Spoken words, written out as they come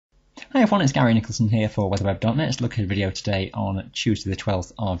Hi everyone, it's Gary Nicholson here for weatherweb.net. Let's look at a video today on Tuesday the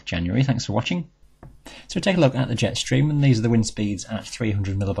 12th of January. Thanks for watching. So take a look at the jet stream, and these are the wind speeds at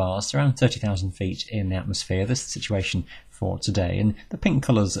 300 millibars, so around 30,000 feet in the atmosphere. This is the situation for today, and the pink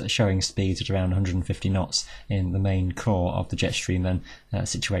colours are showing speeds at around 150 knots in the main core of the jet stream, then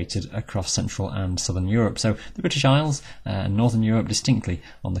situated across Central and Southern Europe. So the British Isles and Northern Europe distinctly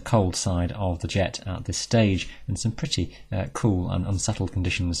on the cold side of the jet at this stage, and some pretty cool and unsettled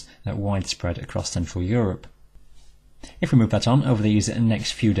conditions widespread across Central Europe. If we move that on over these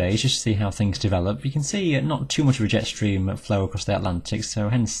next few days, just to see how things develop, you can see not too much of a jet stream flow across the Atlantic, so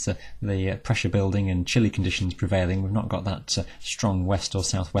hence the pressure building and chilly conditions prevailing. We've not got that strong west or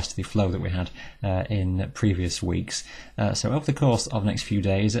southwesterly flow that we had in previous weeks. So over the course of the next few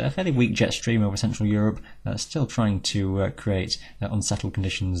days, a fairly weak jet stream over Central Europe, still trying to create unsettled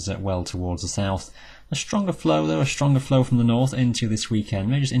conditions well towards the south. A stronger flow, though, a stronger flow from the north into this weekend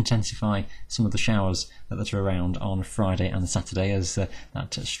may just intensify some of the showers that are around on Friday and Saturday as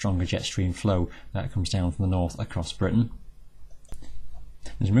that stronger jet stream flow comes down from the north across Britain.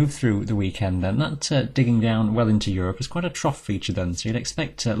 As we move through the weekend, then that digging down well into Europe is quite a trough feature then, so you'd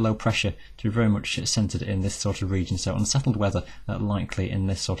expect low pressure to be very much centred in this sort of region, so unsettled weather likely in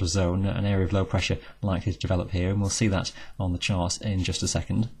this sort of zone, an area of low pressure likely to develop here, and we'll see that on the chart in just a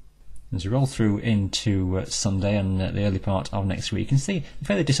second. As we roll through into Sunday and the early part of next week, you can see a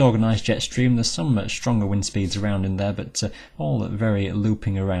fairly disorganised jet stream. There's some stronger wind speeds around in there, but all very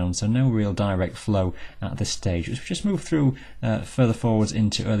looping around, so no real direct flow at this stage. As we just move through further forwards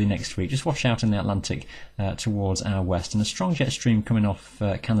into early next week, just watch out in the Atlantic towards our west, and a strong jet stream coming off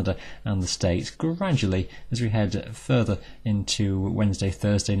Canada and the States gradually as we head further into Wednesday,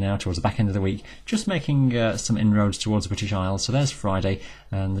 Thursday now, towards the back end of the week, just making some inroads towards the British Isles. So there's Friday,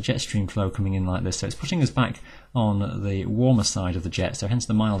 and the jet stream flow coming in like this, so it's putting us back on the warmer side of the jet, so hence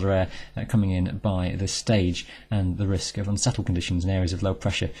the milder air coming in by this stage, and the risk of unsettled conditions in areas of low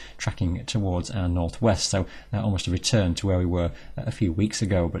pressure tracking towards our northwest, so almost a return to where we were a few weeks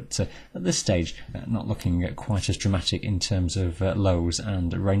ago, but at this stage not looking quite as dramatic in terms of lows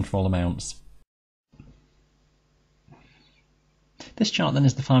and rainfall amounts. This chart then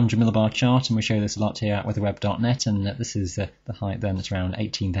is the 500 millibar chart, and we show this a lot here at weatherweb.net, and this is the height then at around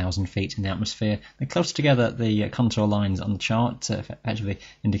 18,000 feet in the atmosphere. They're close together, the contour lines on the chart, effectively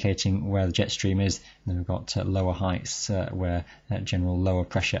indicating where the jet stream is, and then we've got lower heights where general lower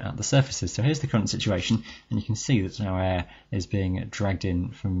pressure at the surfaces. So here's the current situation, and you can see that our air is being dragged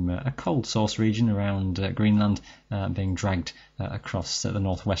in from a cold source region around Greenland, being dragged across the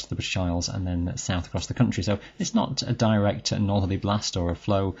northwest of the British Isles and then south across the country. So it's not a direct northerly blast or a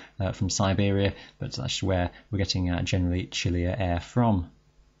flow from Siberia, but that's where we're getting generally chillier air from.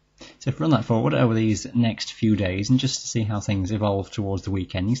 So if we run that forward over these next few days and just to see how things evolve towards the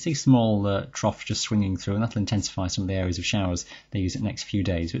weekend, you see small troughs just swinging through, and that'll intensify some of the areas of showers these next few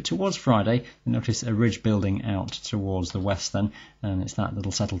days. But towards Friday, you notice a ridge building out towards the west then, and it's that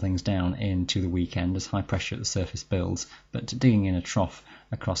that'll settle things down into the weekend as high pressure at the surface builds, but digging in a trough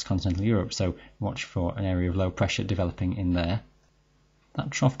across continental Europe, so watch for an area of low pressure developing in there. That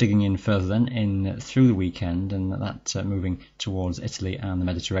trough digging in further then in through the weekend, and that moving towards Italy and the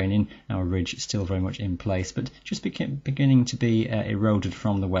Mediterranean. Our ridge still very much in place, but just beginning to be eroded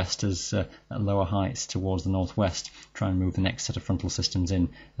from the west as lower heights towards the northwest try and move the next set of frontal systems in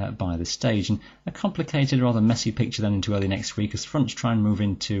by this stage. And a complicated, rather messy picture then into early next week as fronts try and move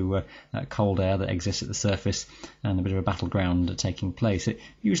into cold air that exists at the surface, and a bit of a battleground taking place. It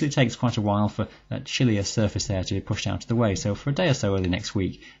usually takes quite a while for chillier surface air to be pushed out of the way, so for a day or so early next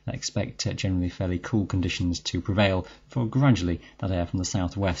week, expect generally fairly cool conditions to prevail before gradually that air from the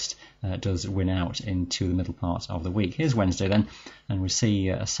southwest does win out into the middle part of the week. Here's Wednesday then, and we see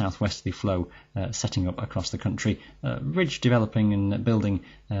a southwesterly flow setting up across the country, ridge developing and building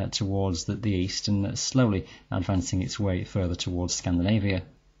towards the east and slowly advancing its way further towards Scandinavia.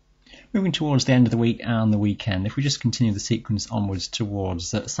 Moving towards the end of the week and the weekend, if we just continue the sequence onwards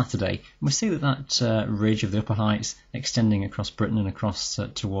towards Saturday, we see that ridge of the upper heights extending across Britain and across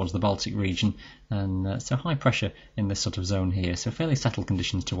towards the Baltic region, and so high pressure in this sort of zone here, so fairly settled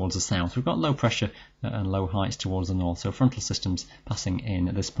conditions towards the south. We've got low pressure and low heights towards the north, so frontal systems passing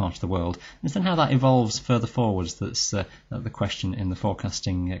in this part of the world. And then how that evolves further forwards, that's the question in the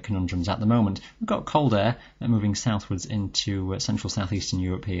forecasting conundrums at the moment. We've got cold air moving southwards into central southeastern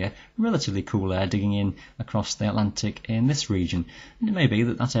Europe here, relatively cool air digging in across the Atlantic in this region, and it may be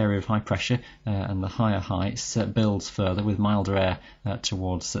that that area of high pressure and the higher heights builds further with milder air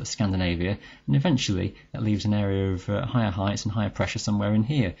towards Scandinavia, and eventually it leaves an area of higher heights and higher pressure somewhere in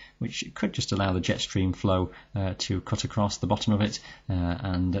here, which could just allow the jet stream flow to cut across the bottom of it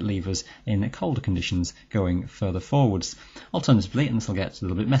and leave us in colder conditions going further forwards. Alternatively, and this will get a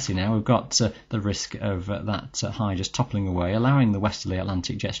little bit messy now, we've got the risk of that high just toppling away, allowing the westerly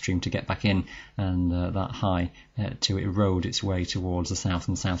Atlantic jet stream to get back in and that high to erode its way towards the south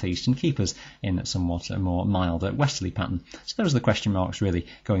and southeast and keep us in a somewhat more mild westerly pattern. So those are the question marks really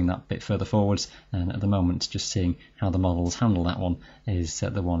going that bit further forwards, and at the moment just seeing how the models handle that one is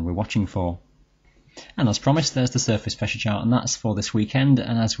the one we're watching for. And as promised, there's the surface pressure chart, and that's for this weekend.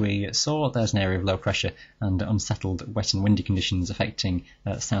 And as we saw, there's an area of low pressure and unsettled wet and windy conditions affecting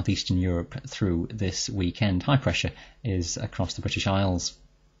southeastern Europe through this weekend. High pressure is across the British Isles.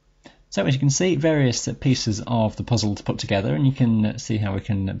 So as you can see, various pieces of the puzzle to put together, and you can see how we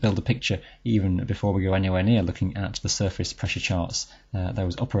can build a picture even before we go anywhere near looking at the surface pressure charts.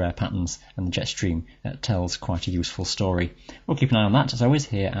 Those upper air patterns and the jet stream tells quite a useful story. We'll keep an eye on that, as always,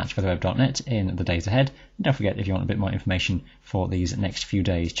 here at weatherweb.net in the days ahead. And don't forget, if you want a bit more information for these next few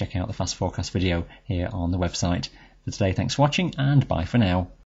days, check out the Fast Forecast video here on the website. For today, thanks for watching, and bye for now.